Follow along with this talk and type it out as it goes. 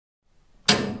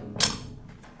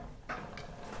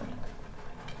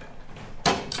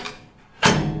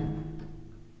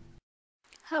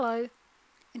Hello,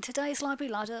 in today's library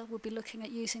ladder we'll be looking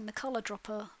at using the colour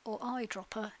dropper or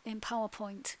eyedropper in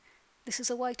PowerPoint. This is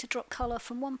a way to drop colour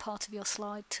from one part of your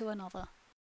slide to another.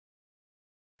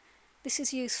 This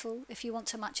is useful if you want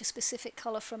to match a specific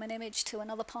colour from an image to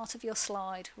another part of your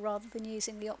slide rather than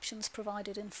using the options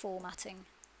provided in formatting.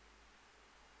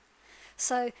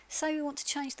 So, say we want to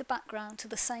change the background to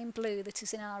the same blue that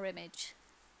is in our image.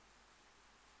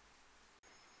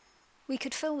 We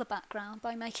could fill the background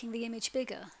by making the image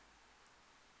bigger.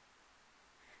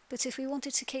 But if we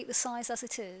wanted to keep the size as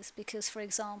it is, because for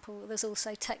example there's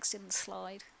also text in the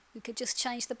slide, we could just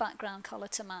change the background colour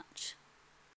to match.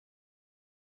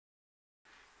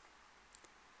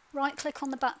 Right-click on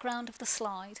the background of the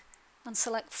slide and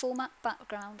select Format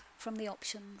Background from the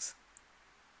options.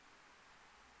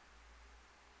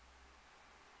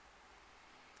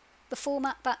 The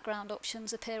Format Background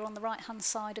options appear on the right-hand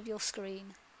side of your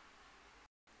screen.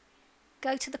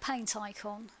 Go to the Paint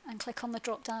icon and click on the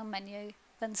drop-down menu,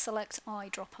 then select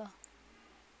Eyedropper.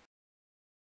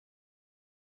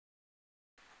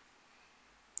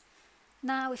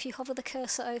 Now if you hover the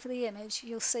cursor over the image,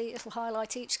 you'll see it'll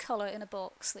highlight each colour in a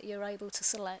box that you're able to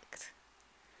select.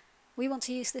 We want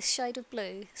to use this shade of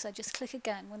blue, so just click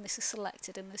again when this is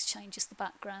selected and this changes the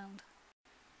background.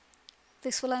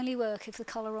 This will only work if the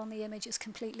colour on the image is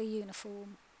completely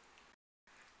uniform.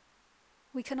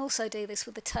 We can also do this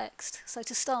with the text, so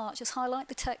to start just highlight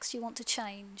the text you want to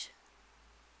change.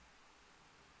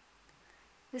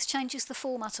 This changes the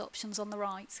format options on the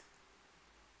right.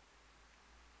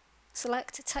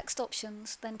 Select Text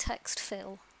Options, then Text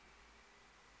Fill.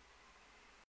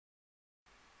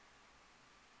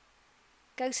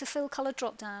 Go to Fill Colour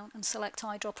drop-down and select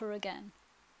Eyedropper again.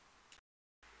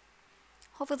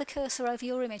 Hover the cursor over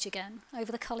your image again,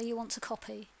 over the colour you want to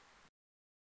copy.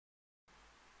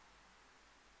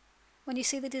 When you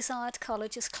see the desired colour,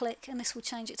 just click and this will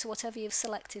change it to whatever you've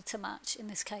selected to match. In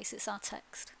this case it's our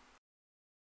text.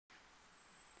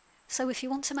 So if you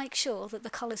want to make sure that the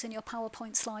colours in your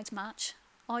PowerPoint slides match,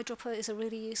 Eyedropper is a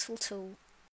really useful tool.